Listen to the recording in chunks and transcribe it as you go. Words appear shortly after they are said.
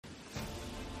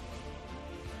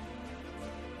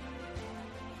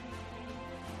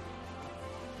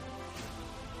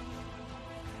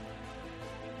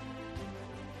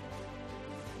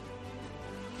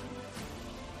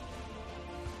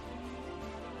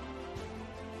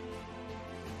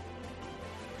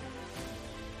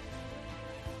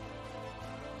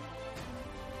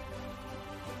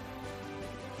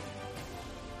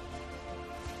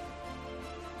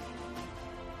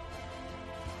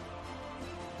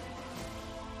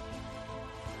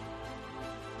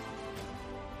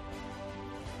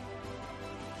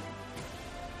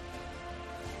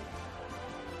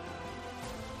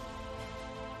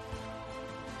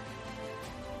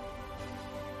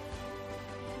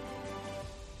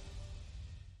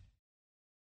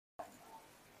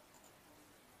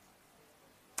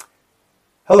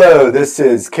Hello, this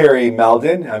is Kerry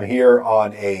Meldon. I'm here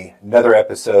on another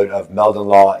episode of Meldon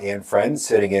Law and Friends,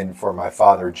 sitting in for my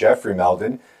father, Jeffrey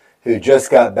Meldon, who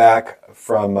just got back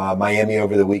from Miami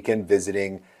over the weekend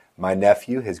visiting my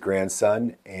nephew, his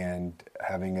grandson, and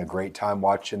having a great time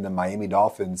watching the Miami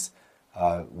Dolphins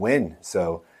win.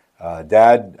 So,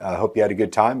 Dad, I hope you had a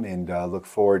good time and look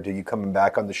forward to you coming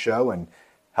back on the show and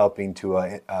helping to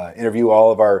interview all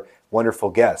of our wonderful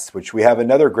guests, which we have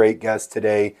another great guest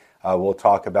today we'll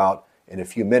talk about in a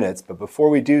few minutes. But before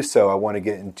we do so, I want to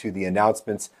get into the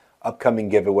announcements,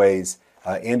 upcoming giveaways,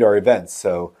 and our events.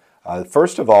 So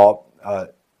first of all,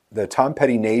 the Tom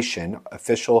Petty Nation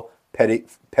official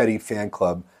Petty fan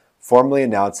club formally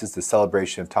announces the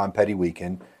celebration of Tom Petty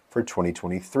Weekend for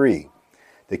 2023.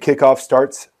 The kickoff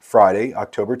starts Friday,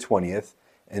 October 20th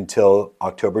until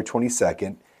October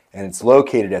 22nd, and it's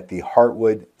located at the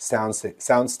Heartwood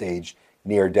Soundstage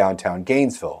near downtown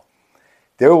Gainesville.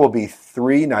 There will be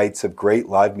 3 nights of great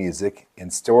live music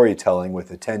and storytelling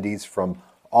with attendees from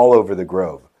all over the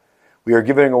Grove. We are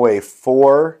giving away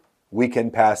 4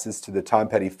 weekend passes to the Tom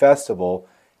Petty Festival.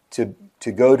 To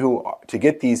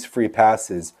get these free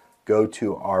passes, go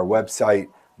to our website,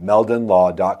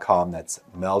 meldonlaw.com. That's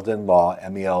meldonlaw,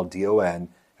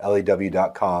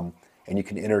 meldonlaw.com, and you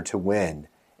can enter to win,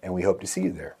 and we hope to see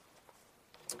you there.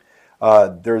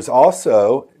 There's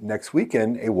also, next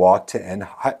weekend, a walk to end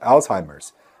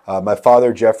Alzheimer's. My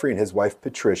father, Jeffrey, and his wife,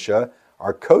 Patricia,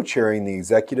 are co-chairing the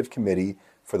executive committee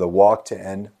for the Walk to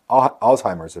End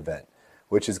Alzheimer's event,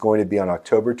 which is going to be on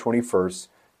October 21st,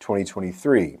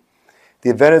 2023.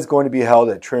 The event is going to be held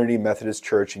at Trinity Methodist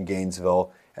Church in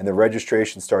Gainesville, and the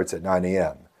registration starts at 9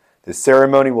 a.m. The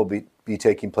ceremony will be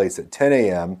taking place at 10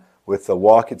 a.m., with the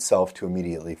walk itself to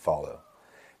immediately follow.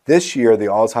 This year, the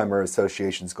Alzheimer's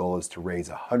Association's goal is to raise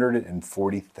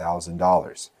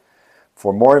 $140,000.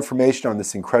 For more information on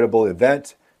this incredible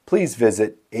event, please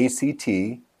visit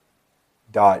act.alz.org.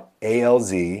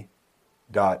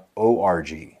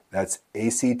 That's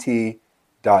act.alz.org.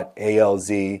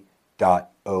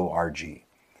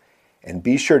 And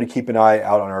be sure to keep an eye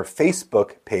out on our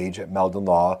Facebook page at Meldon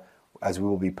Law, as we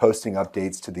will be posting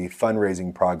updates to the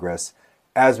fundraising progress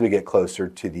as we get closer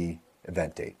to the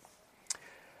event date.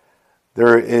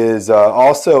 There is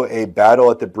also a Battle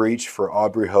at the Breach for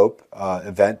Aubrey Hope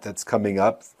event that's coming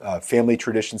up. Family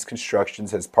Traditions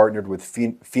Constructions has partnered with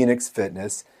Phoenix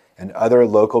Fitness and other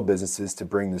local businesses to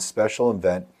bring this special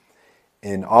event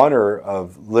in honor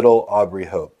of little Aubrey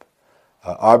Hope.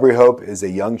 Aubrey Hope is a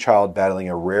young child battling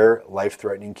a rare,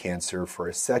 life-threatening cancer for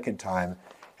a second time,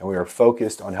 and we are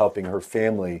focused on helping her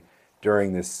family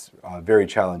during this very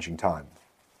challenging time.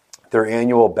 Their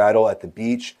annual Battle at the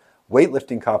Beach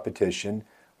weightlifting competition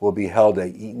will be held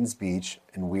at Eaton's Beach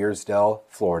in Weirsdale,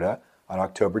 Florida on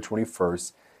October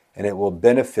 21st, and it will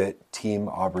benefit Team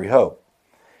Aubrey Hope.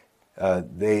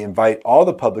 They invite all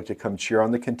the public to come cheer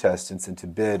on the contestants and to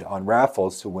bid on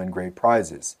raffles to win great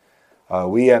prizes.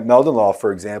 We at Meldon Law,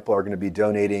 for example, are going to be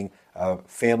donating a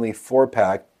family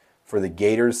 4-pack for the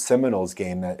Gators Seminoles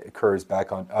game that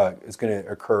is going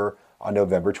to occur on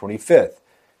November 25th.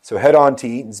 So head on to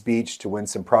Eaton's Beach to win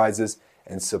some prizes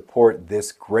and support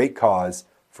this great cause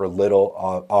for little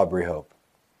Aubrey Hope.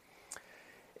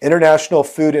 International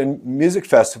Food and Music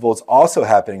Festival is also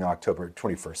happening October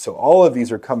 21st. So all of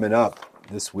these are coming up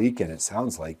this weekend, it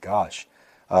sounds like. Gosh.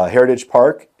 Heritage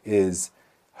Park is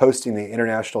hosting the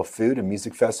International Food and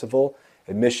Music Festival.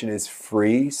 Admission is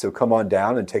free, so come on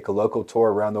down and take a local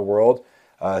tour around the world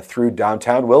through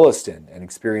downtown Williston and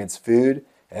experience food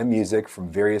and music from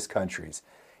various countries.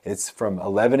 It's from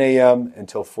 11 a.m.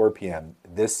 until 4 p.m.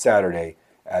 this Saturday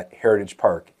at Heritage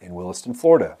Park in Williston,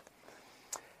 Florida.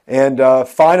 And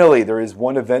finally, there is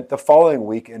one event the following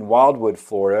week in Wildwood,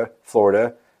 Florida,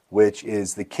 which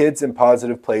is the Kids in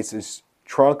Positive Places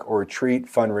Trunk or Treat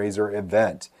fundraiser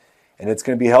event. And it's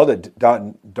going to be held at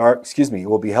it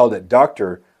will be held at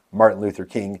Dr. Martin Luther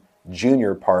King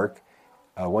Jr. Park,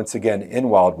 once again in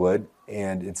Wildwood,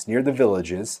 and it's near the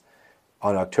Villages,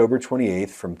 on October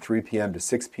 28th from 3 p.m. to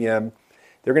 6 p.m.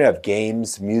 They're going to have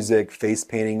games, music, face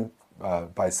painting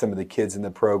by some of the kids in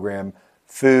the program,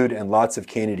 food, and lots of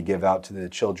candy to give out to the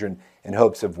children in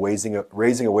hopes of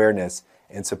raising awareness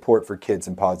and support for kids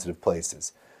in positive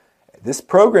places. This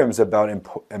program is about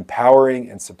empowering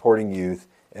and supporting youth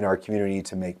in our community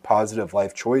to make positive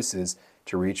life choices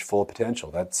to reach full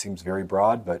potential. That seems very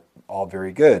broad, but all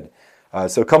very good.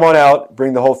 So come on out,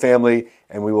 bring the whole family,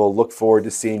 and we will look forward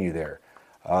to seeing you there.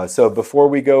 So before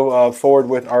we go forward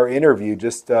with our interview,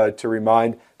 just to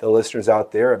remind the listeners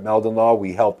out there at Meldon Law,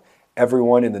 we help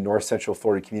everyone in the North Central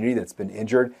Florida community that's been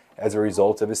injured as a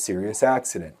result of a serious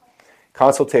accident.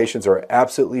 Consultations are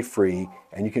absolutely free,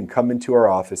 and you can come into our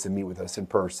office and meet with us in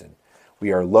person.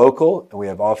 We are local, and we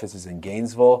have offices in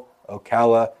Gainesville,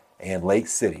 Ocala, and Lake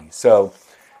City. So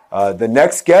the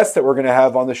next guest that we're going to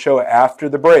have on the show after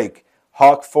the break,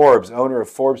 Hawke Forbes, owner of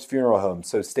Forbes Funeral Home.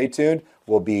 So stay tuned.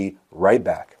 We'll be right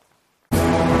back.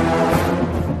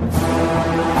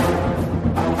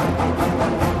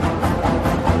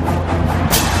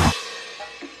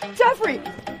 Jeffrey,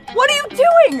 what are you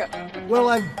doing? Well,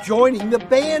 I'm joining the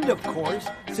band, of course.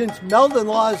 Since Meldon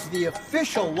Law is the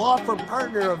official law firm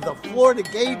partner of the Florida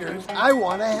Gators, I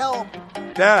want to help.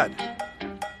 Dad,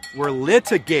 we're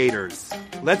litigators.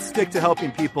 Let's stick to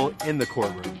helping people in the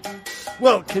courtroom.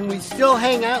 Well, can we still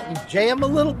hang out and jam a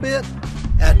little bit?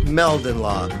 At Meldon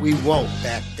Law, we won't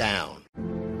back down.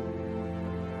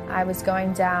 I was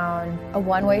going down a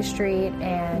one-way street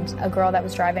and a girl that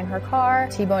was driving her car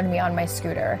T-boned me on my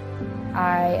scooter.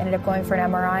 I ended up going for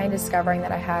an MRI and discovering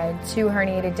that I had 2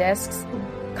 herniated discs.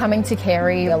 Coming to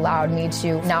Cary allowed me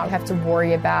to not have to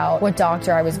worry about what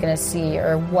doctor I was going to see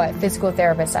or what physical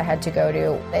therapist I had to go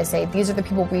to. They say, these are the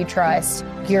people we trust.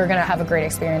 You're going to have a great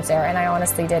experience there. And I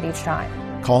honestly did each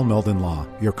time. Call Meldon Law.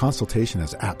 Your consultation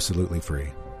is absolutely free.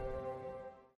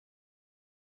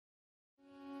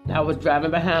 I was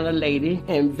driving behind a lady,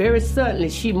 and very suddenly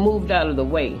she moved out of the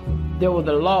way. There was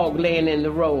a log laying in the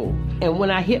road, and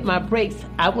when I hit my brakes,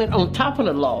 I went on top of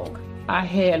the log. I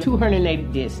had 2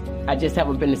 herniated discs. I just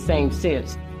haven't been the same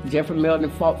since. Jeffrey Meldon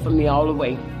fought for me all the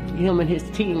way. Him and his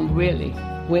team really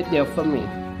went there for me.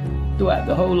 Throughout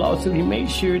the whole lawsuit, he made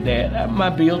sure that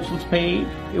my bills was paid.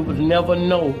 It was never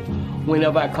no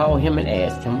whenever I called him and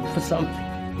asked him for something.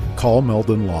 Call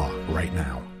Meldon Law right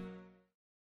now.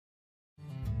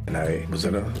 And I was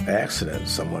in an accident.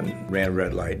 Someone ran a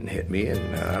red light and hit me,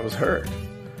 and I was hurt.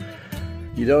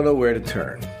 You don't know where to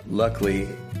turn. Luckily,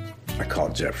 I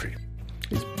called Jeffrey.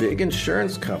 These big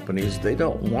insurance companies, they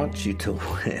don't want you to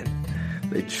win.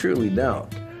 They truly don't.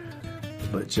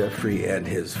 But Jeffrey and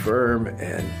his firm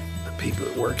and the people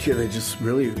that work here, they just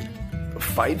really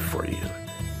fight for you.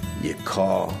 You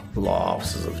call the law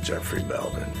offices of Jeffrey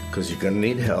Meldon because you're going to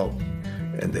need help,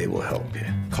 and they will help you.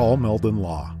 Call Meldon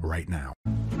Law right now.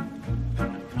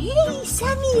 Hey,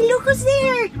 Sammy, look who's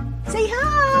there. Say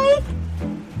hi.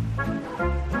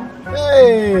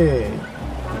 Hey!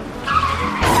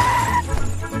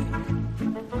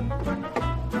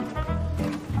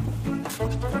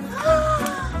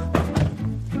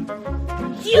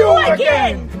 You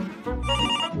again!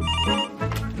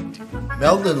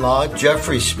 Meldon Law,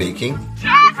 Jeffrey speaking.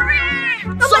 Jeffrey!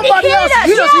 Somebody else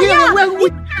hit us here. Yeah.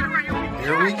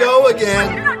 Here we go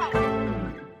again.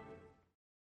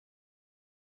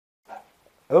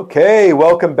 Okay,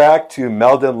 welcome back to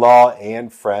Meldon Law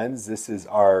and Friends. This is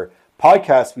our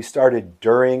podcast we started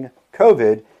during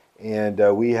COVID, and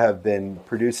we have been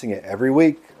producing it every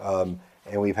week, and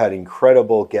we've had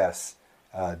incredible guests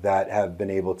that have been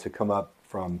able to come up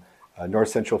from North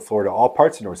Central Florida, all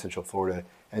parts of North Central Florida,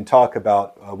 and talk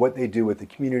about what they do with the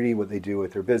community, what they do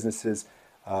with their businesses,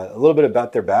 a little bit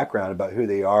about their background, about who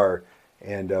they are,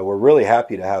 and we're really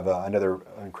happy to have another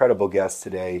incredible guest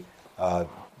today.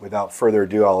 Without further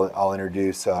ado, I'll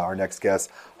introduce our next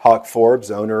guest, Hawke Forbes,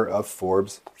 owner of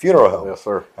Forbes Funeral Home. Yes,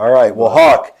 sir. All right. Well,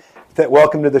 Hawke,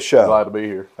 welcome to the show. Glad to be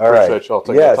here. All right. Appreciate y'all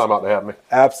taking the time out to have me.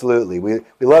 Absolutely. We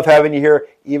love having you here,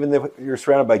 even though you're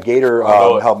surrounded by Gator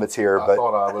helmets here. I But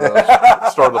thought I would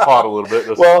start the pot a little bit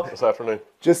this afternoon.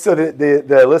 Just so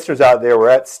the listeners out there, we're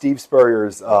at Steve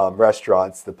Spurrier's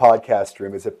restaurants, the podcast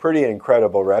room. It's a pretty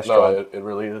incredible restaurant. No, it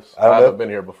really is. I haven't been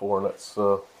here before, and that's...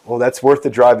 Well, that's worth the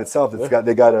drive itself.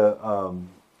 They got a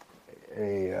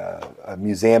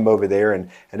museum over there, and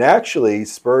actually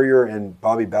Spurrier and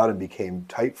Bobby Bowden became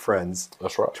tight friends.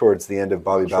 That's right. Towards the end of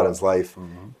Bobby Bowden's life,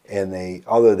 and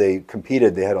although they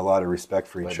competed, they had a lot of respect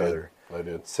for each other. They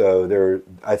did. So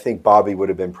I think Bobby would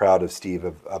have been proud of Steve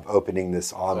of opening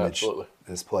this homage, Absolutely.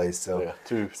 This place. So yeah,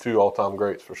 two all-time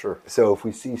greats for sure. So if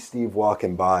we see Steve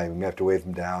walking by, we have to wave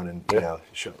him down, and you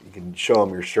can show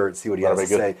him your shirt, see what he has to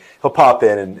say. He'll pop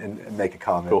in and make a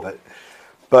comment. Cool.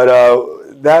 But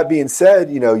that being said,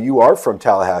 you are from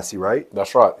Tallahassee, right?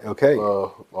 That's right. Okay.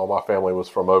 All my family was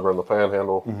from over in the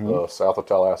Panhandle, south of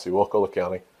Tallahassee, Wilcola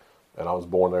County, and I was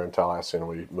born there in Tallahassee, and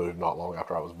we moved not long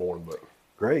after I was born. But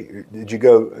great. Did you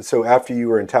go? So after you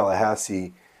were in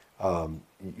Tallahassee,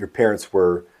 your parents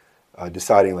were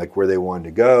deciding like where they wanted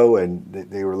to go, and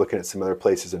they were looking at some other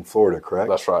places in Florida, correct?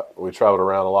 That's right. We traveled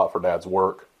around a lot for Dad's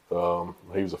work.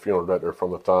 He was a funeral director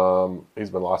from the time. He's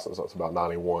been licensed since about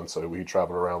 91, so we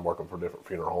traveled around working for different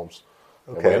funeral homes.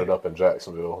 Okay. And we ended up in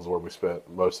Jacksonville, is where we spent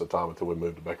most of the time until we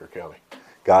moved to Baker County.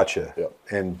 Gotcha. Yep.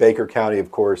 And Baker County,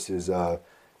 of course, is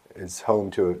is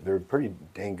home to. They're pretty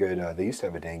dang good. They used to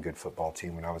have a dang good football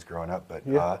team when I was growing up, but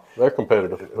they're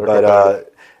competitive.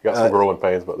 Got some growing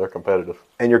pains, but they're competitive.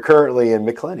 And you're currently in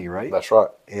Macclenny, right? That's right.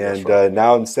 And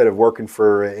now instead of working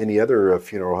for any other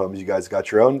funeral homes, you guys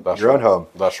got your own own home.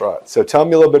 That's right. So tell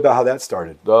me a little bit about how that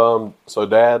started. So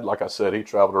Dad, like I said, he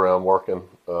traveled around working.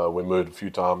 We moved a few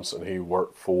times, and he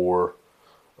worked for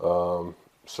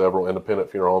several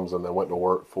independent funeral homes, and then went to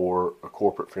work for a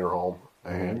corporate funeral home,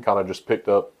 and kind of just picked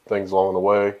up things along the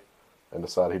way, and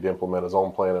decided he'd implement his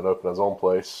own plan and open his own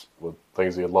place with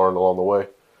things he had learned along the way.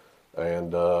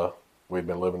 And we'd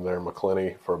been living there in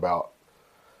Macclenny for about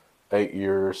 6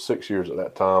 years at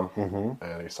that time,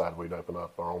 and he decided we'd open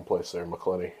up our own place there in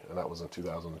Macclenny, and that was in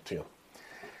 2010.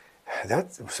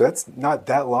 That's not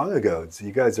that long ago. So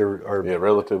you guys are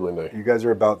relatively new. You guys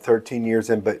are about 13 years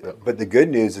in, but the good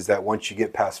news is that once you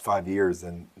get past 5 years,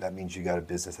 then that means you got a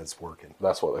business that's working.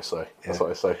 That's what they say. Yeah. That's what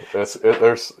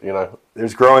they say.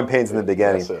 There's growing pains in the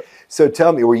beginning. That's it. So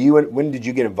tell me, when did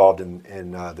you get involved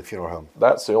in the funeral home?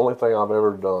 That's the only thing I've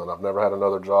ever done. I've never had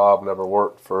another job. Never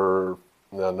worked for.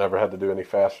 Never had to do any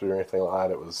fast food or anything like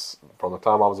that. It was from the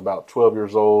time I was about 12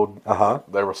 years old.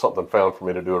 There was something found for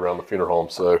me to do around the funeral home.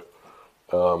 So.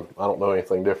 I don't know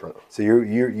anything different. So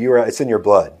you're it's in your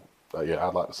blood. Yeah,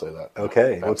 I'd like to say that.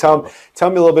 Okay. Absolutely. Well, tell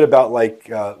me a little bit about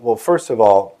well, first of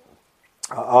all,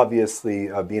 obviously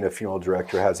being a funeral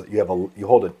director you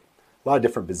hold a lot of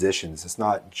different positions. It's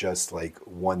not just like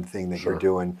one thing that you're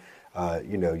doing.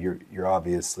 You're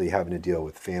obviously having to deal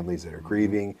with families that are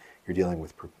grieving. You're dealing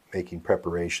with making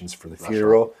preparations for the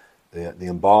funeral. Right. The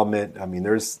embalmment. I mean,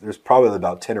 there's probably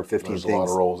about 10 or 15 things a lot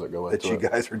of roles that go into that you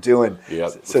guys are doing. Yeah.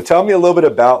 So tell me a little bit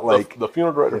about the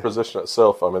funeral director position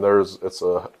itself. I mean, it's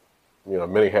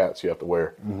many hats you have to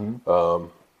wear,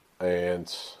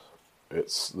 and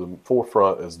it's the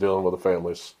forefront is dealing with the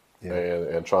families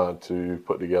and trying to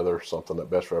put together something that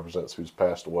best represents who's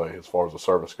passed away as far as the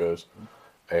service goes,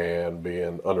 and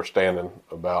being understanding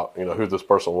about who this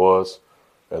person was.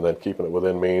 And then keeping it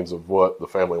within means of what the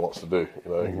family wants to do.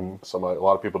 A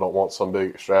lot of people don't want some big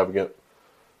extravagant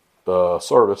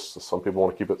service. Some people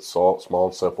want to keep it small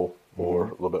and simple, or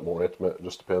a little bit more intimate. It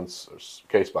just depends. It's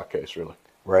case by case, really.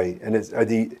 Right,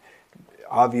 and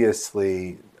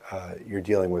obviously you're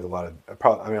dealing with a lot of. I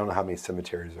don't know how many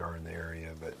cemeteries there are in the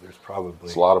area, but there's probably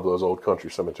it's a lot of those old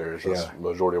country cemeteries. That's the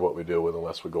majority of what we deal with,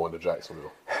 unless we go into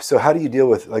Jacksonville. So how do you deal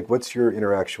with what's your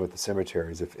interaction with the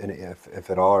cemeteries, if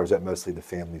at all, or is that mostly the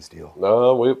family's deal?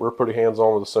 No, we're pretty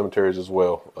hands-on with the cemeteries as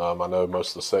well. I know most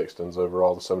of the sextons over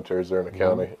all the cemeteries there in the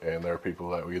county, and there are people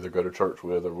that we either go to church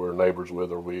with, or we're neighbors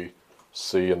with, or we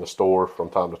see in the store from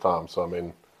time to time. So I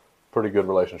mean, pretty good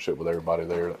relationship with everybody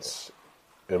there that's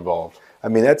involved. I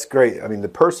mean, that's great. I mean, the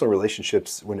personal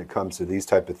relationships when it comes to these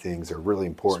type of things are really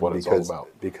important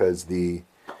because the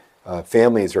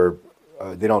families are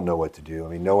they don't know what to do. I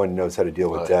mean, no one knows how to deal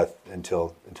with death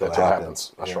until it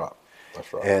happens. That's right.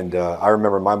 That's right. And I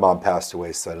remember my mom passed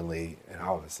away suddenly, and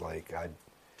I was like, I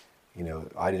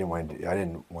didn't want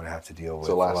to have to deal with. It's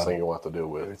the last thing you want to deal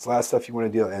with. It's the last stuff you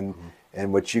want to deal with.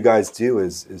 And what you guys do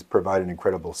is provide an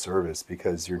incredible service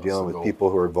because you're dealing with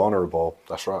people who are vulnerable.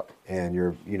 That's right. And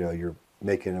you're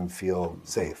making them feel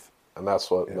safe. And that's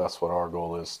what our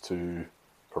goal is, to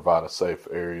provide a safe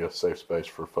area, safe space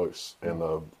for folks in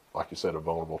like you said, a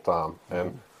vulnerable time.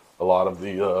 And a lot of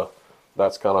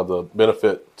that's kind of the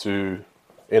benefit to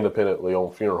independently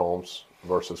owned funeral homes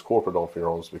versus corporate owned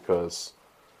funeral homes, because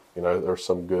there's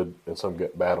some good and some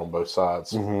get bad on both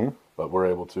sides. But we're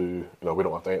able to, we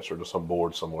don't have to answer to some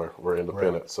board somewhere. We're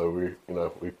independent, so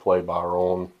we play by our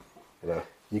own.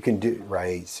 You can do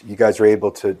right. You guys are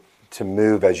able to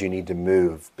move as you need to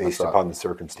move based upon the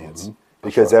circumstance,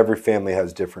 because every family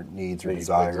has different needs or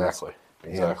desires.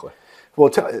 Exactly. Well,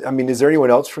 is there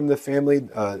anyone else from the family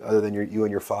other than you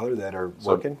and your father that are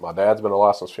working? My dad's been a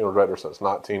licensed funeral director since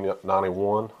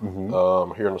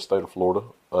 1991 here in the state of Florida,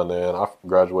 and then I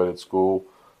graduated school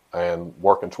and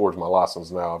working towards my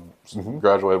license now. I've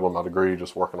graduated with my degree,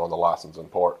 just working on the licensing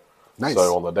part. Nice.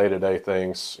 So on the day-to-day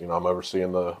things, I'm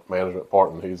overseeing the management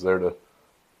part, and he's there to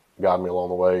guide me along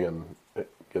the way, and it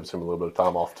gives him a little bit of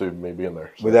time off too, me being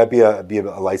there. So. Would that be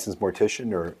a licensed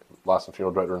mortician or licensed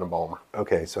funeral director and embalmer?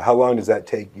 Okay, so how long does that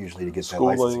take usually to get that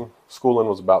license? Schooling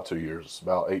was about 2 years. It's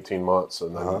about 18 months,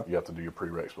 and then you have to do your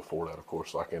prereqs before that, of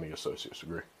course, like any associate's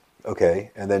degree. Okay,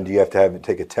 and then do you have to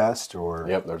take a test or?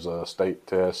 Yep, there's a state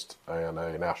test and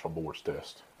a national boards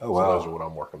test. Oh wow! So those are what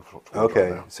I'm working for.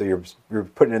 Okay, right now. So you're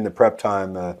putting in the prep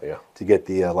time to get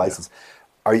the license.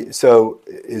 Are you? So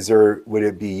would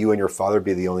it be you and your father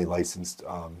be the only licensed?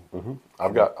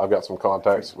 I've got some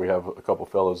contacts. We have a couple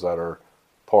fellows that are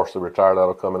partially retired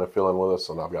that'll come in and fill in with us,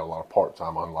 and I've got a lot of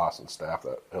part-time unlicensed staff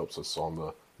that helps us on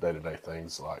the day-to-day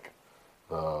things like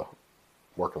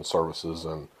working services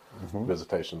and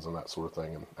visitations and that sort of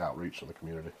thing, and outreach in the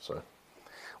community. So,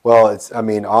 well, it's, I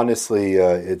mean, honestly,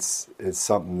 it's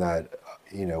something that,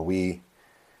 you know, we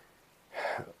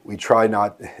try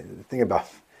not, the thing about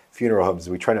funeral homes,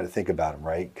 we try not to think about them,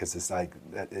 right? Because it's like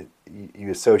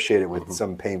you associate it with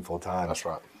some painful time. That's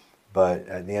right. But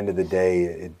at the end of the day,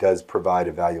 it does provide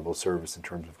a valuable service in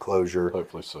terms of closure.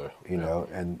 Hopefully so. You know,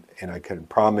 and I can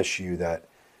promise you that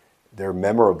they're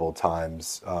memorable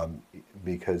times,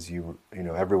 because you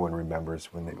know, everyone remembers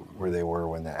where they were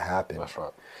when that happened. That's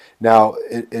right. Now,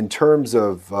 in terms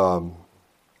of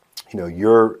you know,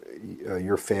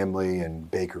 your family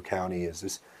and Baker County, is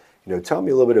this, you know, tell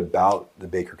me a little bit about the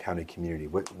Baker County community.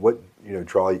 What you know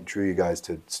drew you guys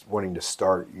to wanting to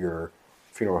start your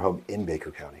funeral home in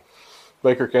Baker County?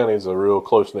 Baker County is a real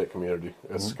close-knit community.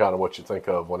 It's kind of what you think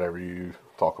of whenever you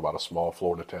talk about a small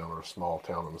Florida town or a small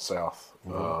town in the South.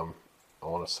 I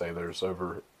want to say there's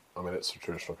over, I mean, it's a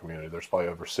traditional community. There's probably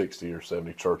over 60 or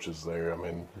 70 churches there. I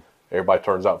mean, everybody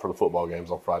turns out for the football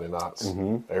games on Friday nights.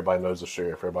 Everybody knows the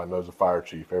sheriff. Everybody knows the fire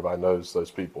chief. Everybody knows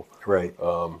those people. Right.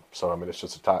 So, I mean, it's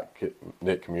just a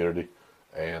tight-knit community,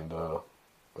 and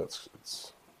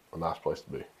it's a nice place to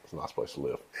be. It's a nice place to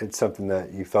live. It's something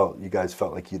that you guys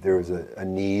felt like there was a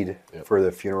need for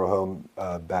the funeral home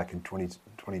back in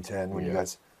 2010 when you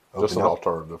guys opened just an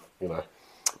alternative, you know.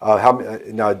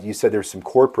 Now you said there's some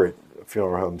corporate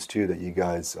funeral homes too that you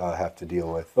guys have to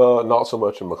deal with. Not so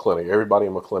much in Macclenny. Everybody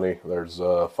in Macclenny, there's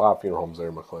 5 funeral homes there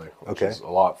in Macclenny, which is a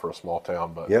lot for a small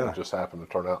town, but it just happened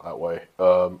to turn out that way.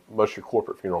 Most of your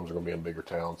corporate funeral homes are going to be in bigger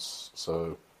towns,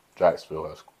 so Jacksonville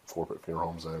has corporate funeral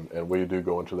homes, and we do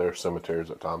go into their cemeteries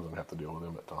at times and have to deal with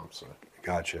them at times. So.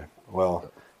 Gotcha.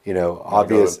 Well, you know,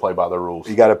 obviously play by the rules.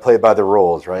 You got to play by the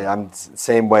rules, right? I'm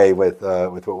same way with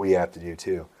what we have to do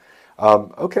too.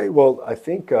 Okay, well, I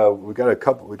think we got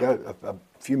a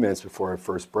few minutes before our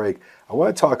first break. I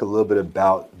want to talk a little bit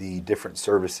about the different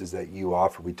services that you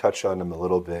offer. We touched on them a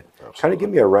little bit. Absolutely. Kind of give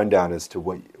me a rundown as to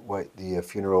what the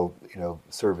funeral, you know,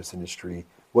 service industry,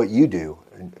 what you do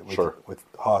with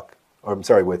Hawke, or I'm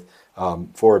sorry, with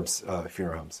Forbes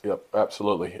Funeral Homes. Yep,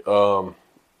 absolutely.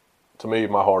 To me,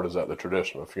 my heart is at the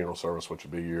traditional funeral service, which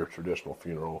would be your traditional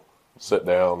funeral, sit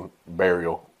down,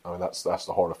 burial. I mean, that's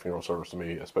the heart of funeral service to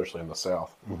me, especially in the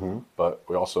South. But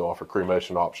we also offer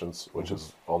cremation options, which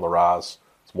is on the rise.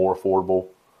 It's more affordable.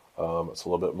 It's a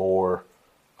little bit more.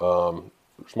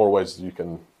 There's more ways that you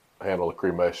can handle a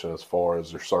cremation as far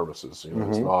as your services. You know,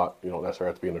 it's not, you don't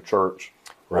necessarily have to be in a church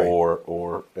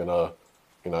or in a,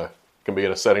 you know, it can be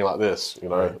in a setting like this. You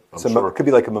know, right. So it could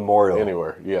be like a memorial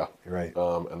anywhere. Yeah, right.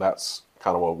 And that's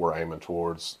kind of what we're aiming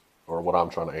towards, or what I'm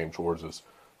trying to aim towards, is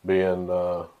being.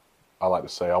 I like to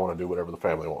say I want to do whatever the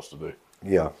family wants to do.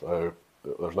 Yeah. So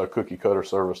there's no cookie cutter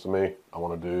service to me. I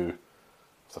want to do,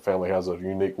 if the family has a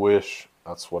unique wish,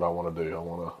 that's what I want to do. I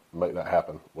want to make that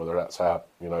happen. Whether that's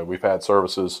you know, we've had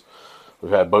services,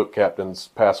 we've had boat captains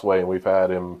pass away, and we've had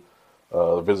him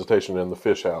visitation in the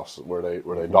fish house where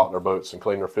they dock their boats and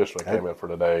clean their fish when they came in for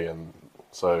the day. And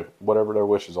so whatever their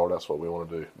wishes are, that's what we want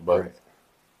to do. But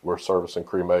we're servicing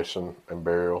cremation and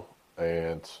burial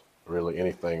and really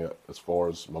anything as far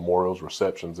as memorials,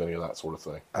 receptions, any of that sort of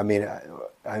thing. I mean,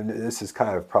 this is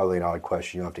kind of probably an odd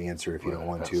question. You don't have to answer if you don't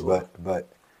want to. But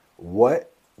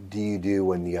what do you do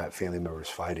when you got family members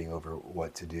fighting over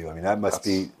what to do? I mean, that must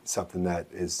be something that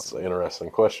is... That's an interesting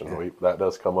question. Yeah. That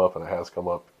does come up, and it has come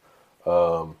up.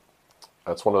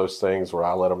 That's one of those things where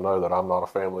I let them know that I'm not a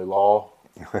family law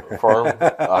firm.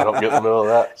 I don't get in the middle of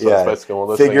that. So it's basically one of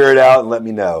those figure things. It out and let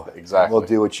me know. Exactly. We'll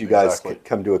do what you guys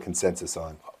come to a consensus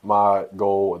on. My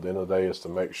goal at the end of the day is to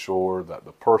make sure that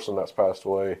the person that's passed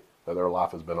away, that their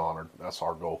life has been honored. That's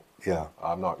our goal. Yeah.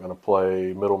 I'm not going to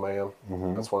play middleman.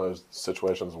 That's one of those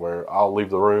situations where I'll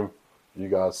leave the room. You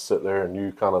guys sit there and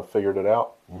you kind of figured it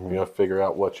out. You know, figure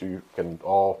out what you can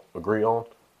all agree on,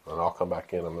 and I'll come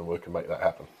back in and then we can make that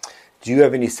happen. Do you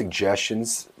have any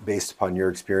suggestions based upon your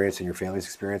experience and your family's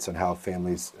experience on how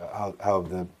families,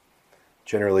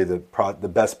 generally the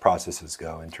best processes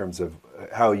go in terms of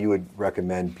how you would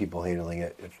recommend people handling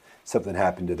it if something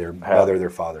happened to their mother or their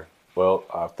father? Well,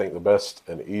 I think the best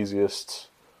and easiest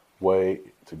way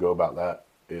to go about that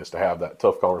is to have that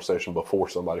tough conversation before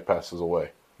somebody passes away.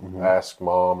 Ask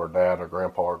mom or dad or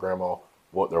grandpa or grandma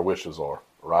what their wishes are.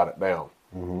 Write it down.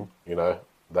 You know,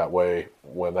 that way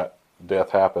when that death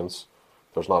happens,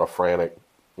 there's not a frantic,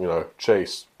 you know,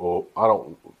 chase. Well, I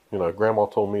don't, you know, grandma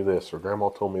told me this or grandma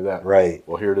told me that. Right.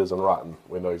 Well, here it is in writing.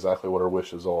 We know exactly what our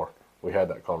wishes are. We had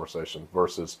that conversation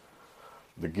versus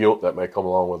the guilt that may come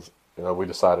along with, we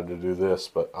decided to do this,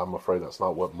 but I'm afraid that's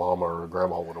not what Mama or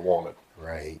Grandma would have wanted.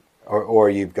 Right. Or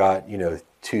you've got,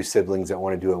 two siblings that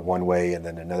want to do it one way and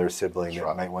then another sibling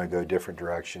that might want to go a different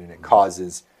direction. And it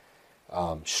causes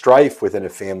strife within a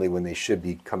family when they should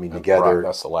be coming together. Right.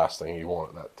 That's the last thing you want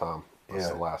at that time. That's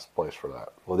the last place for that.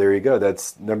 Well, there you go.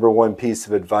 That's number one piece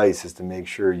of advice, is to make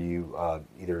sure you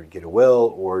either get a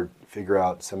will or figure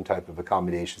out some type of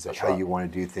accommodations of how you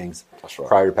want to do things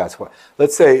prior to passing away.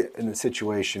 Let's say in a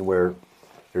situation where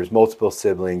there's multiple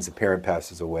siblings, a parent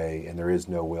passes away, and there is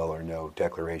no will or no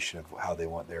declaration of how they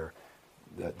want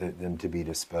them to be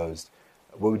disposed.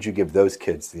 What would you give those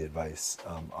kids the advice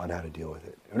on how to deal with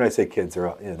it? When I say kids,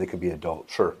 they could be adult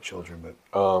children,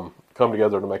 but come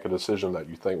together to make a decision that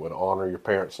you think would honor your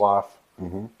parents' life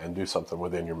and do something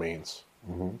within your means.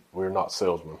 We're not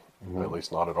salesmen, at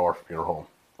least not at our funeral home.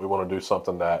 We want to do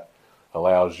something that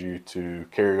allows you to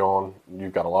carry on.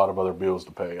 You've got a lot of other bills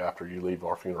to pay after you leave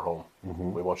our funeral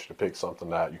home. We want you to pick something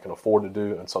that you can afford to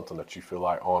do and something that you feel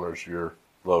like honors your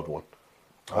loved one.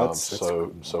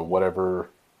 So whatever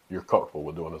you're comfortable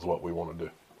with doing is what we want to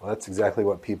do. Well, that's exactly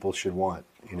what people should want.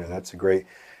 That's a great.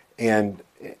 And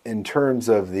in terms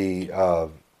of the,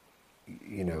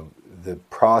 the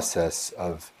process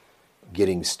of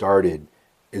getting started,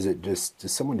 is it does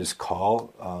someone just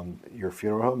call your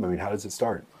funeral home? I mean, how does it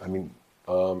start? I mean,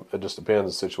 it just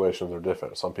depends. The situations are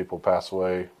different. Some people pass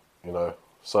away,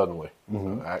 suddenly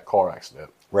at car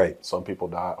accident. Right. Some people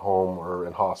die at home or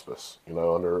in hospice,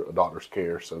 under a doctor's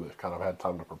care, so they've kind of had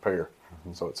time to prepare.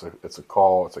 So it's a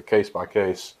call. It's a case by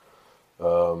case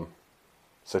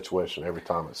situation. Every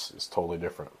time it's totally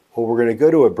different. Well, we're going to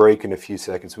go to a break in a few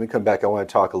seconds. When we come back, I want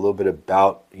to talk a little bit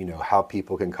about how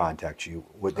people can contact you,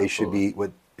 what they should be,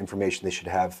 what information they should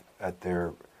have at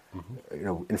their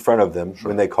in front of them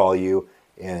when they call you,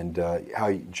 and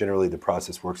how generally the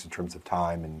process works in terms of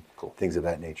time and things of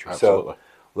that nature. Absolutely.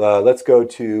 So let's go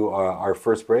to our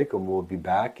first break, and we'll be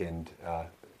back and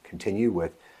continue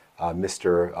with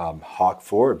Mr. Hawke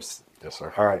Forbes. Yes,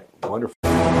 sir. All right. Wonderful.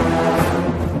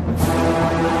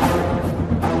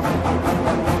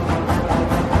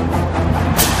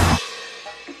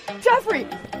 Jeffrey,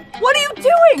 what are you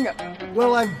doing?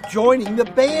 Well, I'm joining the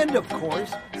band, of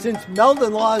course. Since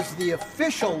Meldon Law is the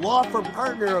official law firm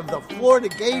partner of the Florida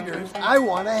Gators, I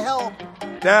want to help.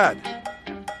 Dad,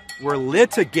 we're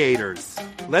litigators.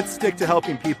 Let's stick to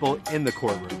helping people in the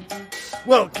courtroom.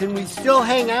 Well, can we still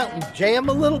hang out and jam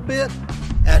a little bit?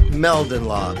 At Meldon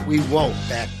Law, we won't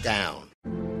back down.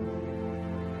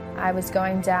 I was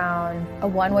going down a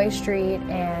one-way street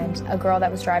and a girl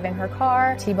that was driving her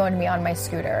car T-boned me on my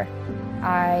scooter.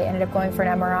 I ended up going for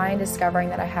an MRI and discovering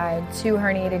that I had 2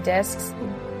 herniated discs.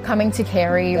 Coming to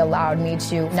Cary allowed me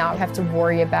to not have to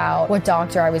worry about what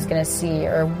doctor I was going to see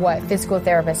or what physical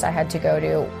therapist I had to go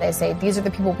to. They say, these are the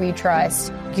people we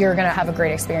trust. You're going to have a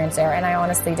great experience there. And I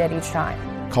honestly did each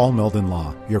time. Call Meldon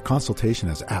Law. Your consultation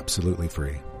is absolutely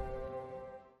free.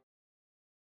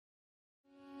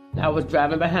 I was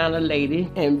driving behind a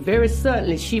lady, and very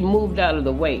suddenly she moved out of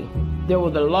the way. There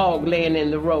was a log laying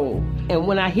in the road, and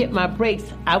when I hit my brakes,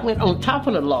 I went on top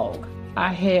of the log.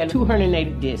 I had 2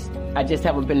 herniated discs. I just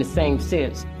haven't been the same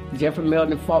since. Jeffrey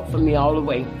Meldon fought for me all the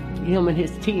way. Him and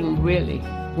his team really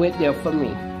went there for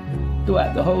me.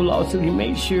 Throughout the whole lawsuit, he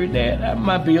made sure that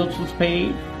my bills was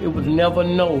paid. It was never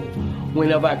no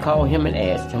whenever I called him and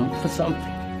asked him for something.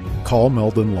 Call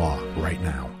Meldon Law right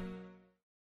now.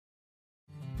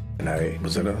 And I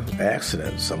was in an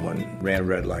accident. Someone ran a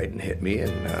red light and hit me,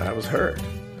 and I was hurt.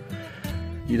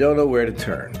 You don't know where to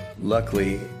turn.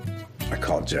 Luckily, I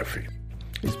called Jeffrey.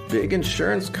 These big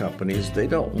insurance companies, they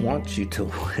don't want you to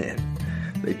win.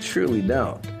 They truly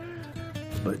don't.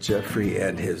 But Jeffrey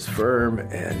and his firm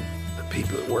and the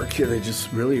people that work here, they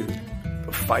just really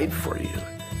fight for you.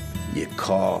 You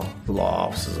call the law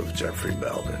offices of Jeffrey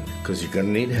Meldon, because you're going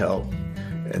to need help,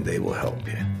 and they will help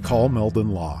you. Call Meldon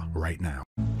Law right now.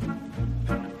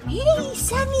 Hey,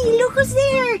 Sammy, look who's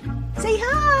there. Say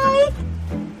hi.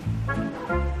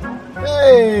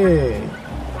 Hey!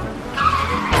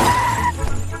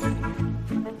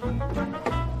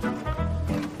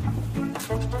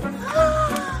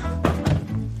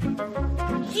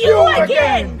 You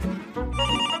again!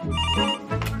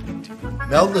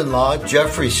 Meldon Law,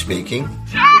 Jeffrey speaking.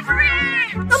 Jeffrey!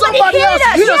 Somebody else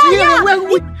hit us here.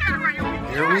 Yeah.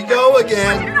 Here we go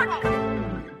again.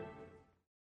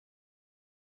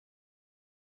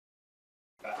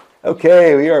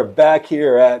 Okay, we are back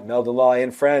here at Meldon Law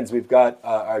and Friends. We've got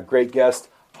our great guest,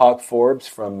 Hawke Forbes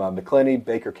from Macclenny,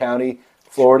 Baker County,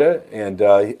 Florida, and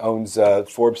he owns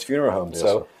Forbes Funeral Home. Yes,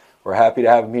 so sir. we're happy to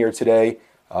have him here today.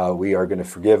 We are going to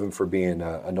forgive him for being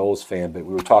a Knowles fan, but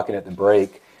we were talking at the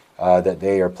break that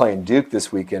they are playing Duke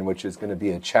this weekend, which is going to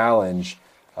be a challenge,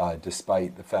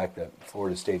 despite the fact that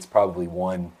Florida State's probably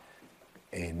won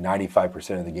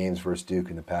 95% of the games versus Duke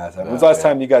in the past. When was the last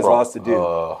time you guys lost to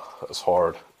Duke? It's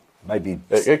hard. Might be.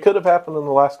 It could have happened in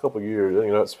the last couple of years.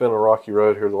 It's been a rocky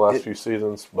road here the last few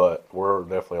seasons, but we're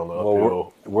definitely on the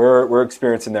uphill. We're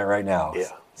experiencing that right now. Yeah.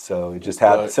 So it just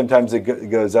happens. Sometimes it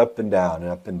goes up and down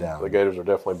and up and down. The Gators are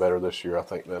definitely better this year, I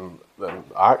think, than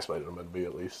I expected them to be,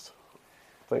 at least.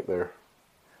 I think they're.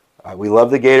 We love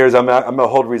the Gators. I'm going to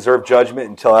hold reserve judgment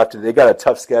until after. They got a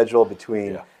tough schedule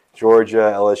between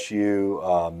Georgia,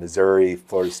 LSU, Missouri,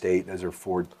 Florida State. Those are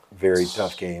 4 very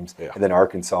tough games. Yeah. And then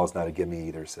Arkansas is not a gimme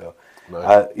either. So,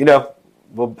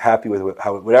 we're happy with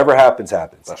whatever happens.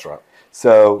 That's right.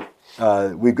 So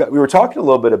we were talking a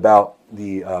little bit about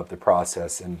the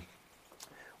process, and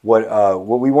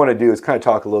what we want to do is kind of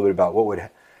talk a little bit about what would,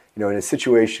 in a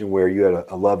situation where you had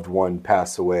a loved one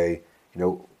pass away,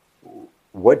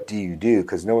 what do you do?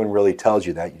 Because no one really tells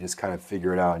you that. You just kind of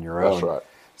figure it out on your own. That's right.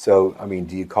 So,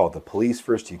 do you call the police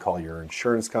first? Do you call your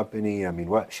insurance company?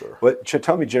 What? Sure.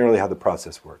 Tell me generally how the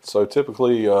process works. So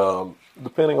typically,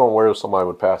 depending on where somebody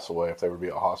would pass away, if they would be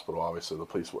at a hospital, obviously the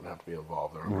police wouldn't have to be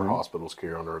involved. They're under hospital's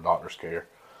care, under a doctor's care.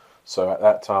 So at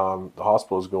that time, the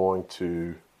hospital is going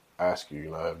to ask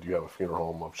you, do you have a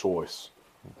funeral home of choice?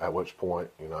 At which point,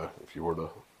 if you were to,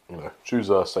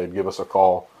 choose us, they'd give us a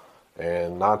call.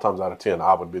 And 9 times out of 10,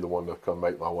 I would be the one to come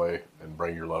make my way and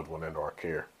bring your loved one into our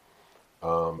care.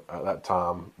 At that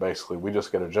time, basically, we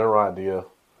just get a general idea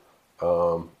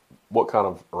what kind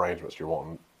of arrangements you're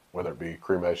wanting, whether it be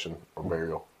cremation or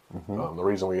burial. The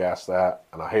reason we ask that,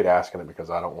 and I hate asking it because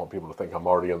I don't want people to think I'm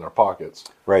already in their pockets.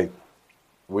 Right.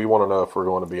 We want to know if we're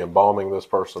going to be embalming this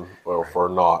person, or if we're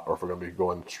not, or if we're going to be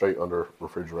going straight under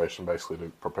refrigeration, basically to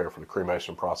prepare for the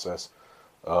cremation process.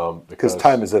 Because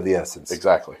time is of the essence.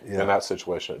 Exactly. Yeah. In that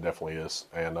situation, it definitely is.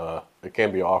 And it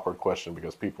can be an awkward question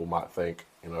because people might think,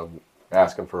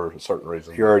 asking for a certain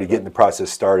reason. You're already getting the process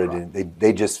started, and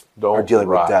they just are dealing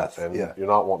with death. And you're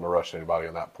not wanting to rush anybody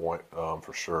at that point,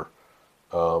 for sure.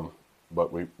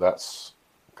 But that's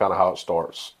kind of how it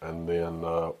starts. And then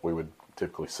we would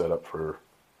typically set up for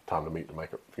time to meet to make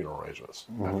funeral arrangements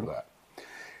after that.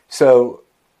 So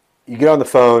you get on the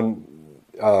phone,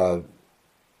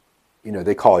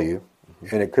 they call you,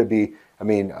 and it could be,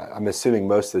 I'm assuming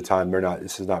most of the time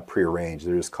this is not prearranged.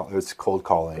 They're just it's cold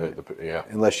calling,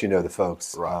 unless you know the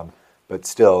folks. Right. But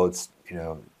still, it's,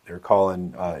 they're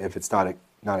calling if it's not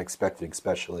expected,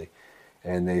 especially,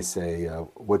 and they say,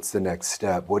 what's the next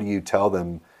step? What do you tell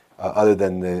them other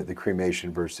than the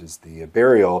cremation versus the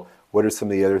burial? What are some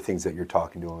of the other things that you're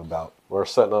talking to them about? We're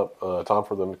setting up time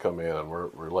for them to come in, and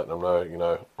we're letting them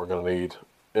know, we're going to need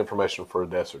information for a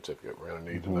death certificate. We're going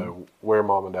to need to know where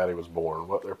mom and daddy was born,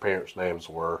 what their parents' names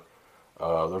were.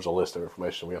 There's a list of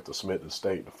information we have to submit to the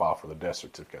state to file for the death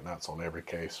certificate, and that's on every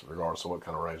case, regardless of what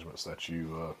kind of arrangements that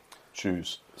you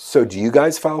choose. So do you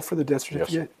guys file for the death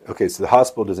certificate? Yes. Okay, so the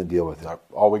hospital doesn't deal with it.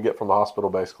 All we get from the hospital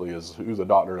basically is who's the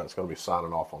doctor that's going to be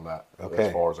signing off on that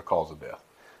as far as the cause of death.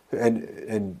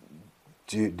 And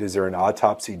is there an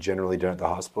autopsy generally done at the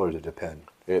hospital, or does it depend?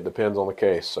 It depends on the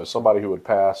case. So somebody who would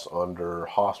pass under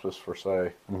hospice, per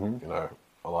se,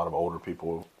 a lot of older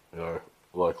people,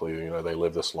 luckily, they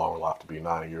live this long life to be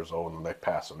 90 years old, and they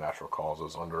pass of natural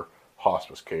causes under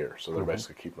hospice care. So they're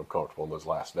basically keeping them comfortable in those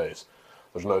last days.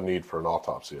 There's no need for an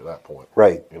autopsy at that point.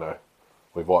 Right.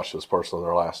 We've watched this person in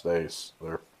their last days.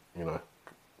 They're,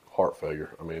 heart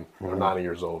failure. They're 90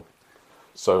 years old.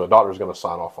 So a doctor's going to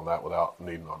sign off on that without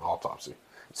needing an autopsy.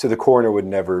 So the coroner would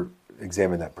never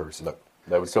examine that person? No.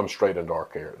 They would come straight into our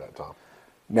care at that time.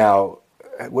 Now,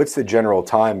 what's the general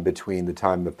time between the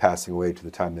time of passing away to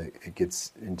the time that it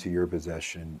gets into your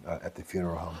possession at the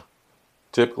funeral home?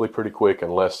 Typically pretty quick,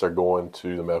 unless they're going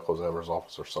to the medical examiner's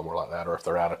office or somewhere like that, or if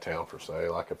they're out of town, per se.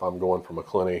 Like if I'm going from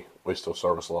Macclenny, we still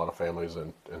service a lot of families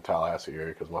in Tallahassee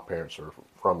area because my parents are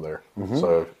from there.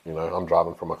 So, I'm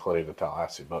driving from Macclenny to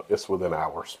Tallahassee, but it's within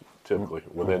hours, typically,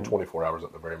 within 24 hours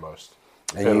at the very most,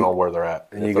 depending on where they're at.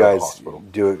 And you guys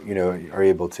are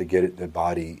able to get the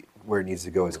body where it needs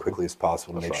to go as quickly as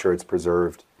possible to make sure it's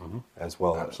preserved as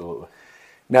well. Absolutely.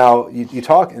 Now, you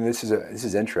talk, and this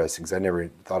is interesting because I never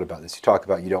thought about this. You talk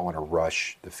about you don't want to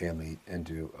rush the family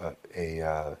into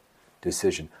a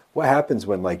decision. What happens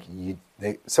when,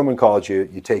 someone calls you,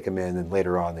 you take them in, and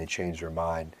later on they change their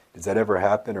mind? Does that ever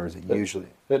happen, or is it usually?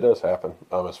 It does happen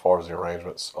as far as the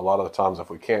arrangements. A lot of the times, if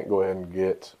we can't go ahead and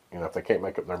get, if they can't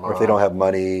make up their mind. Or if they don't have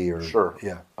money, or. Sure.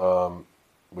 Yeah.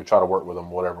 We try to work with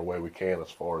them whatever way we can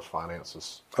as far as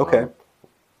finances. Okay.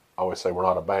 always say we're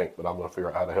not a bank, but I'm going to figure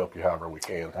out how to help you however we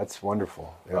can. That's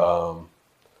wonderful. Yeah.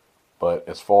 But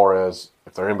as far as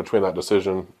if they're in between that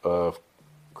decision of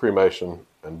cremation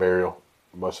and burial,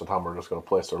 most of the time we're just going to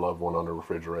place their loved one under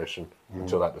refrigeration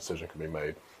until that decision can be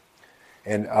made.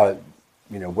 And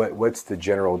what's the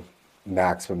general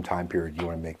maximum time period you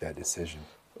want to make that decision?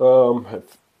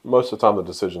 Most of the time the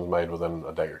decision is made within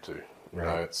a day or two. You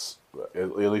know, it's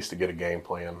at least to get a game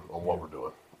plan on what we're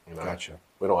doing. You know, Gotcha.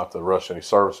 We don't have to rush any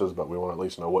services, but we want to at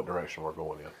least know what direction we're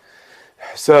going in.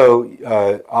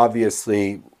 So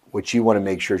obviously, what you want to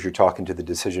make sure is you're talking to the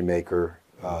decision maker.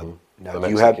 Now, do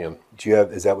you have?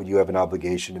 Is that what you have an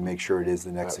obligation to make sure it is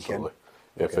the next of kin? Absolutely.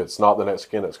 If it's not the next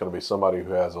of kin, it's going to be somebody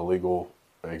who has a legal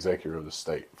executor of the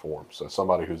state form. So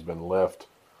somebody who's been left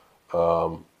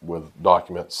with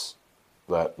documents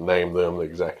that name them the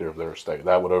executor of their estate.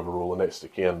 That would overrule the next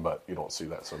of kin, but you don't see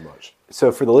that so much. So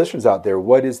for the listeners out there,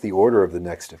 what is the order of the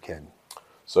next of kin?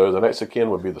 So the next of kin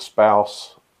would be the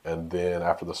spouse, and then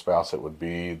after the spouse, it would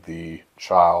be the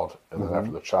child, and then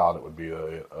after the child, it would be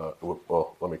an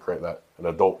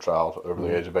adult child over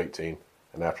the age of 18,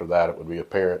 and after that, it would be a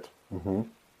parent, and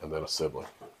then a sibling.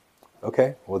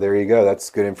 Okay, well, there you go. That's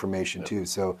good information too.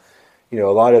 So, a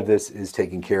lot of this is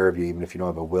taking care of you, even if you don't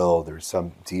have a will. There's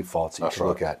some defaults that you can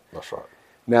look at. That's right.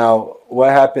 Now,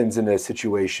 what happens in a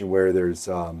situation where there's,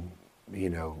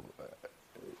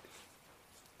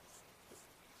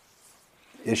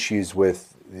 issues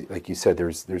with, like you said,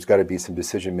 there's got to be some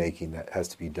decision making that has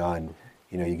to be done.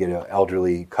 You get an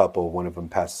elderly couple, one of them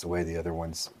passes away, the other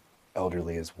one's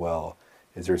elderly as well.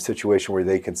 Is there a situation where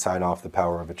they can sign off the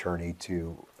power of attorney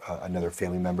to another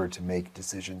family member to make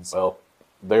decisions? Well,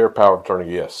 their power of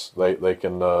attorney, yes, they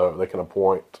can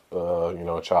appoint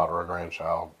a child or a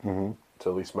grandchild to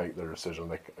at least make their decision.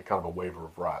 They kind of a waiver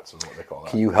of rights is what they call that.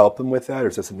 Can you help them with that, or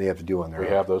is that something they have to do on their own?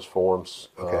 We have those forms.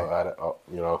 Okay.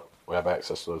 We have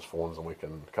access to those forms, and we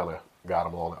can kind of guide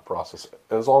them along that process.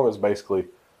 As long as basically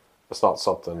it's not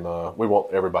something we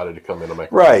want everybody to come in and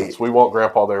make arrangements. We want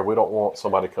Grandpa there. We don't want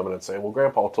somebody coming in and saying, "Well,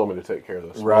 Grandpa told me to take care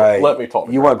of this." Right. Well, let me talk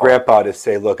to You Grandpa. want Grandpa to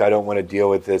say, "Look, I don't want to deal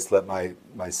with this. Let my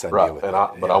son deal with it."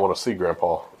 But I want to see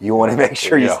Grandpa. You want to make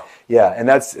sure and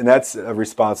that's a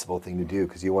responsible thing to do,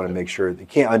 because you want to make sure you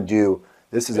can't undo.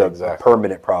 This is a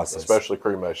permanent process, especially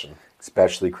cremation.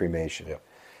 Yeah,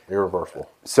 irreversible.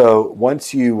 So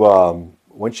once you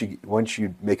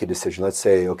make a decision, let's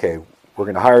say, okay, we're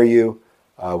going to hire you.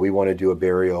 We want to do a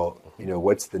burial.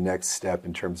 What's the next step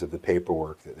in terms of the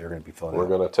paperwork that they're going to be filling out? We're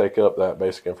going to take up that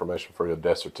basic information for your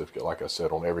death certificate. Like I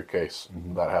said, on every case,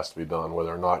 that has to be done.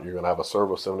 Whether or not you're going to have a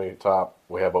service 78 type,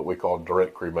 we have what we call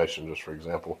direct cremation, just for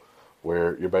example,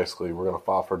 where we're going to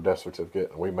file for a death certificate,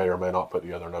 and we may or may not put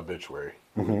together an obituary.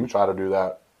 We try to do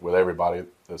that with everybody.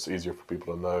 It's easier for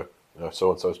people to know,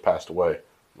 so-and-so's passed away.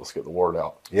 Let's get the word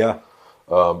out. Yeah.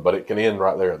 But it can end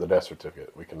right there at the death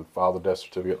certificate. We can file the death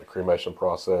certificate. The cremation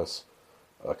process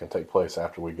can take place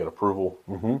after we get approval,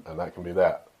 and that can be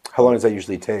that. How long does that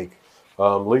usually take?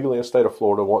 Legally in the state of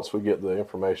Florida, once we get the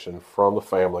information from the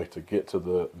family to get to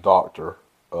the doctor,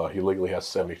 he legally has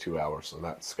 72 hours, and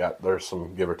there's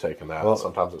some give or take in that. Well,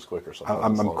 sometimes it's quicker.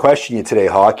 Sometimes I'm questioning you today,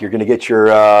 Hawke. You're going to get your,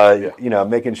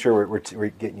 making sure we're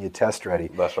getting you test ready.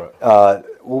 That's right.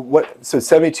 So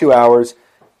 72 hours.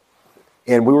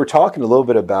 And we were talking a little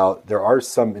bit about, there are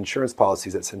some insurance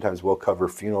policies that sometimes will cover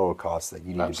funeral costs that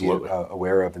you need to be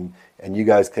aware of, and you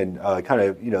guys can kind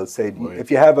of say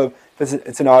if you have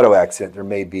it's an auto accident, there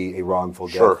may be a wrongful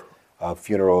death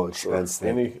funeral expense.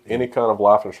 Any kind of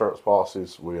life insurance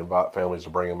policies, we invite families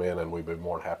to bring them in, and we'd be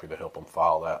more than happy to help them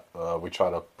file that. We try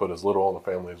to put as little on the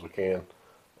family as we can.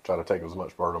 Try to take as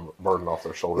much burden off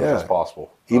their shoulders as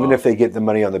possible. Even if they get the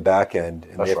money on the back end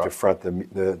and they have to front the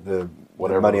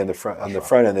money on the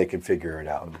front end, they can figure it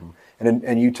out.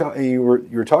 And you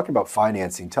were talking about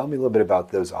financing. Tell me a little bit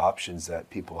about those options that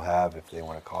people have if they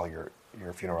want to call your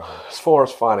funeral home. As far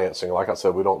as financing, like I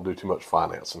said, we don't do too much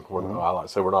financing. I like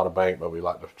to say we're not a bank, but we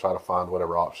like to try to find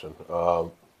whatever option.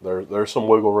 There's some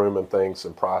wiggle room in things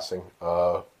and pricing.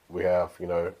 We have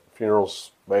funerals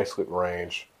basically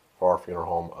range. Our funeral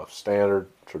home of standard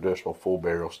traditional full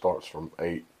burial starts from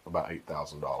about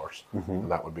 $8,000,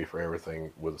 and that would be for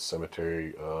everything with a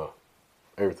cemetery,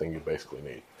 everything you basically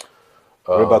need.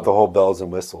 What about the whole bells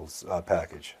and whistles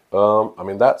package?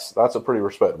 That's a pretty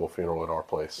respectable funeral at our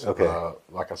place. Okay.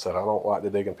 Like I said, I don't like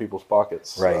to dig in people's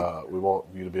pockets. Right. We want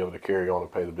you to be able to carry on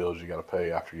and pay the bills you got to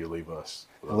pay after you leave us.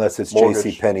 Unless it's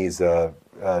J.C. Penney's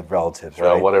relatives,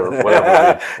 right?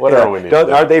 Whatever we need.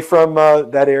 Are they from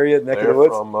that area, neck of the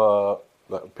woods?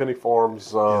 They're from Penny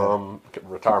Farms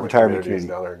retirement communities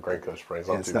down there in Grand Coast Springs.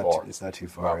 Not too far. It's not too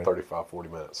far. About 35, 40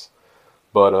 minutes.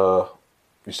 But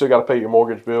you still got to pay your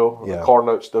mortgage bill. Yeah. The car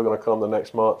note's still going to come the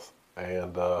next month.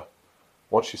 And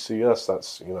once you see us,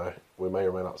 that's, we may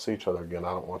or may not see each other again.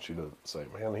 I don't want you to say,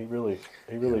 man, he really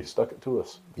stuck it to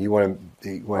us. You want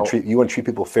to treat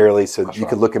people fairly, so that you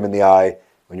can look them in the eye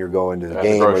when you're going to the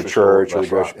game or church or the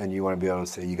grocery, and you want to be able to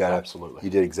say, you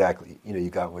did exactly, you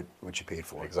got what you paid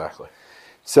for. Exactly.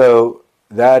 So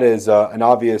that is, and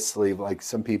obviously, like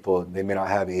some people, they may not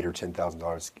have $8,000 or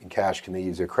 $10,000 in cash. Can they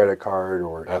use a credit card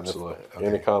or absolutely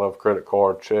any kind of credit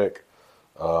card, check?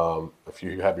 If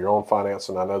you have your own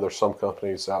financing, I know there's some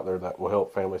companies out there that will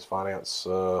help families finance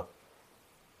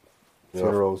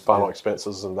funerals, final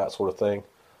expenses, and that sort of thing.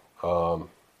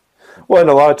 Well, and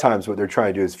a lot of times what they're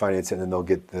trying to do is finance it, and then they'll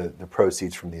get the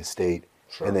proceeds from the estate,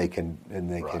 and they can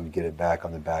get it back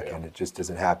on the back end. It just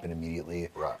doesn't happen immediately.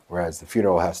 Right. Whereas the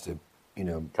funeral has to, kind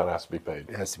of has to be paid.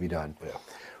 It has to be done. Yeah.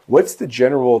 What's the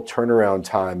general turnaround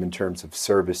time in terms of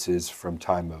services from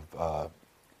time of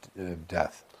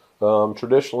death?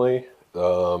 Traditionally,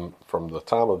 from the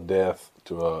time of death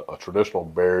to a traditional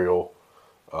burial,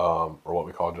 or what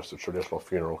we call just a traditional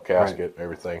funeral, casket,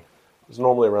 everything, is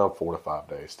normally around 4 to 5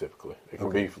 days typically. It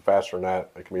can be faster than that.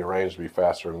 It can be arranged to be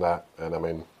faster than that. And I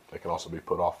mean, it can also be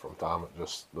put off from time.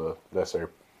 Just the necessary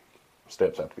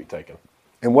steps have to be taken.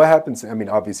 And what happens, I mean,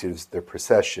 obviously there's the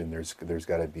procession. There's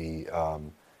got to be,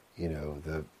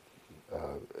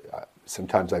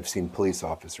 sometimes I've seen police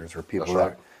officers or people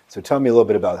that. So tell me a little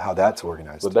bit about how that's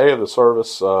organized. The day of the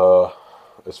service,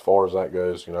 as far as that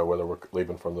goes, whether we're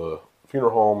leaving from the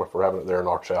funeral home, if we're having it there in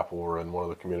our chapel or in one of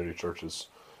the community churches,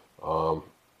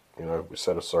 we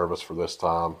set a service for this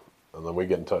time, and then we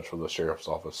get in touch with the sheriff's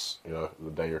office,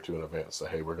 the day or two in advance, say,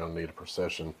 hey, we're going to need a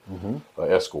procession,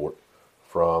 escort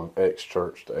from X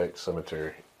church to X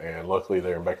cemetery. And luckily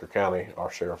there in Baker County,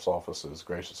 our sheriff's office is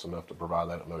gracious enough to provide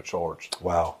that at no charge.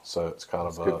 Wow. So it's kind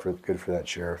of good for that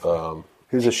sheriff.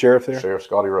 Who's the sheriff there? Sheriff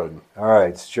Scotty Roden. All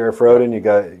right, Sheriff Roden, you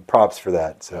got props for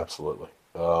that. So. Absolutely.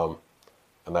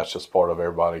 And that's just part of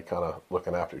everybody kind of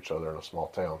looking after each other in a small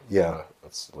town. Yeah.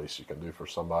 That's the least you can do for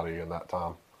somebody in that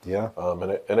time. Yeah.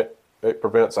 And it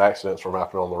prevents accidents from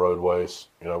happening on the roadways.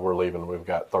 We're leaving, we've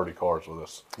got 30 cars with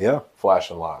us. Yeah.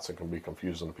 Flashing lights. It can be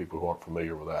confusing to people who aren't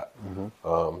familiar with that.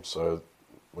 So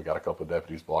we got a couple of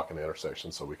deputies blocking the intersection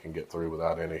so we can get through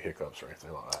without any hiccups or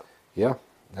anything like that. Yeah.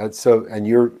 That's so, and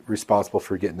you're responsible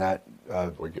for getting that.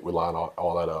 We line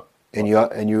all that up. And we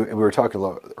were talking a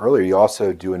little earlier. You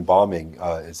also do embalming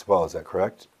as well. Is that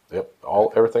correct? Yep.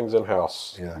 Everything's in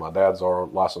house. Yeah. My dad's our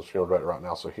licensed funeral director right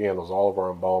now, so he handles all of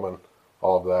our embalming,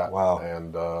 all of that. Wow.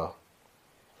 And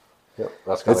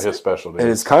that's kind of his specialty. And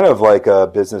it's kind of like a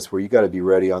business where you got to be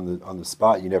ready on the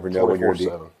spot. You never know when you're.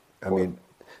 24/7. I mean.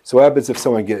 So what happens if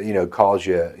someone calls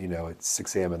you, at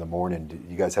 6 a.m. in the morning? Do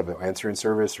you guys have an answering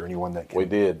service or anyone that can? We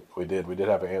did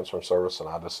have an answering service, and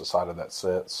I just decided that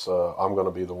since I'm going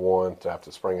to be the one to have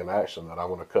to spring in action, that I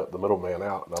want to cut the middleman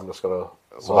out, and I'm just going to.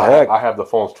 So I have the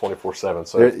phones 24/7.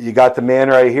 So you got the man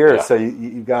right here. Yeah. So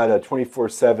you got a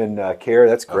 24/7 care.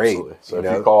 That's great. Absolutely. So if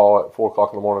you call at 4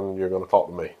 o'clock in the morning, you're going to talk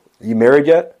to me. Are you married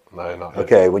yet? No, not yet.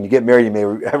 Okay, when you get married, you may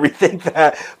rethink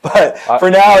that. But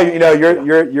for now,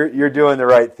 you're doing the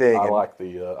right thing. I like to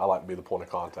be the point of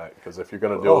contact, because if you're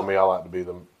going to deal with me, I like to be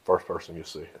the first person you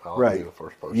see. I like to be the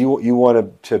first person. You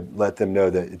want to let them know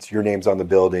that it's your name's on the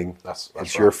building.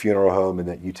 It's your funeral home, and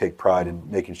that you take pride in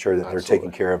making sure that they're taken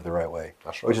care of the right way.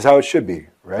 That's right. Which is how it should be,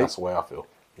 right? That's the way I feel.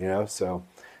 So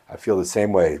I feel the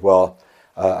same way. Well.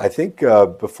 I think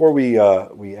before we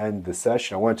end the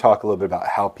session, I want to talk a little bit about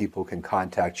how people can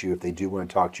contact you if they do want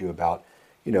to talk to you about,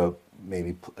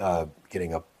 maybe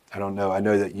getting a. I don't know. I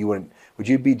know that you wouldn't. Would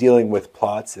you be dealing with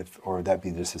plots, or would that be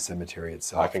just a cemetery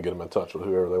itself? I can get them in touch with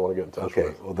whoever they want to get in touch with.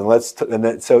 Okay. Well,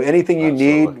 then so anything you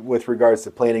need with regards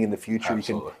to planning in the future,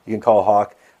 you can call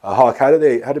Hawke. Hawke, how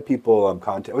do people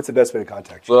contact? What's the best way to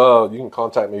contact you? You can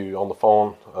contact me on the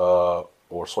phone.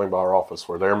 Or swing by our office.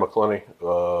 We're there in Macclenny.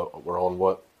 We're on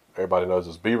what everybody knows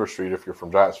as Beaver Street if you're from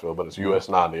Jacksonville, but it's US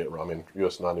 90.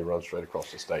 US 90 runs straight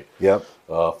across the state. Yep.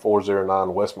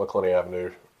 409 West Macclenny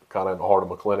Avenue, kind of in the heart of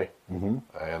Macclenny.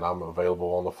 And I'm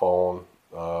available on the phone.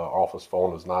 Our office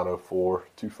phone is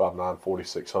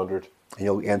 904-259-4600. And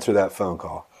you'll answer that phone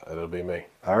call. It'll be me.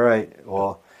 All right.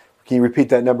 Well, can you repeat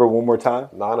that number one more time?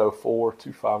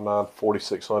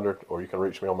 904-259-4600, or you can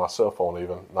reach me on my cell phone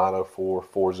even,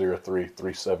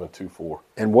 904-403-3724.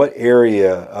 And what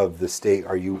area of the state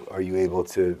are you able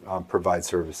to provide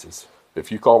services?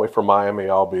 If you call me from Miami,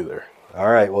 I'll be there. All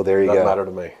right, well, there you go. Doesn't matter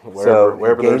to me.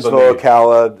 Wherever Gainesville,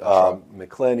 Ocala,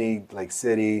 Macclenny, Lake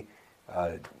City,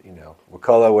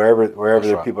 Wakulla, wherever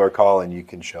the people are calling, you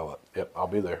can show up. Yep, I'll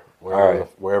be there,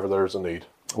 wherever there's a need.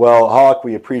 Well, Hawke,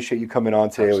 we appreciate you coming on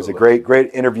today. Absolutely. It was a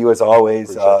great interview as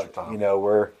always.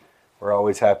 We're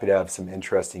always happy to have some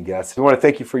interesting guests. We want to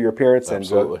thank you for your appearance.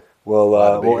 Absolutely. And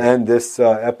we'll end this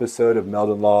episode of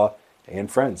Meldon Law and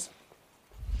Friends.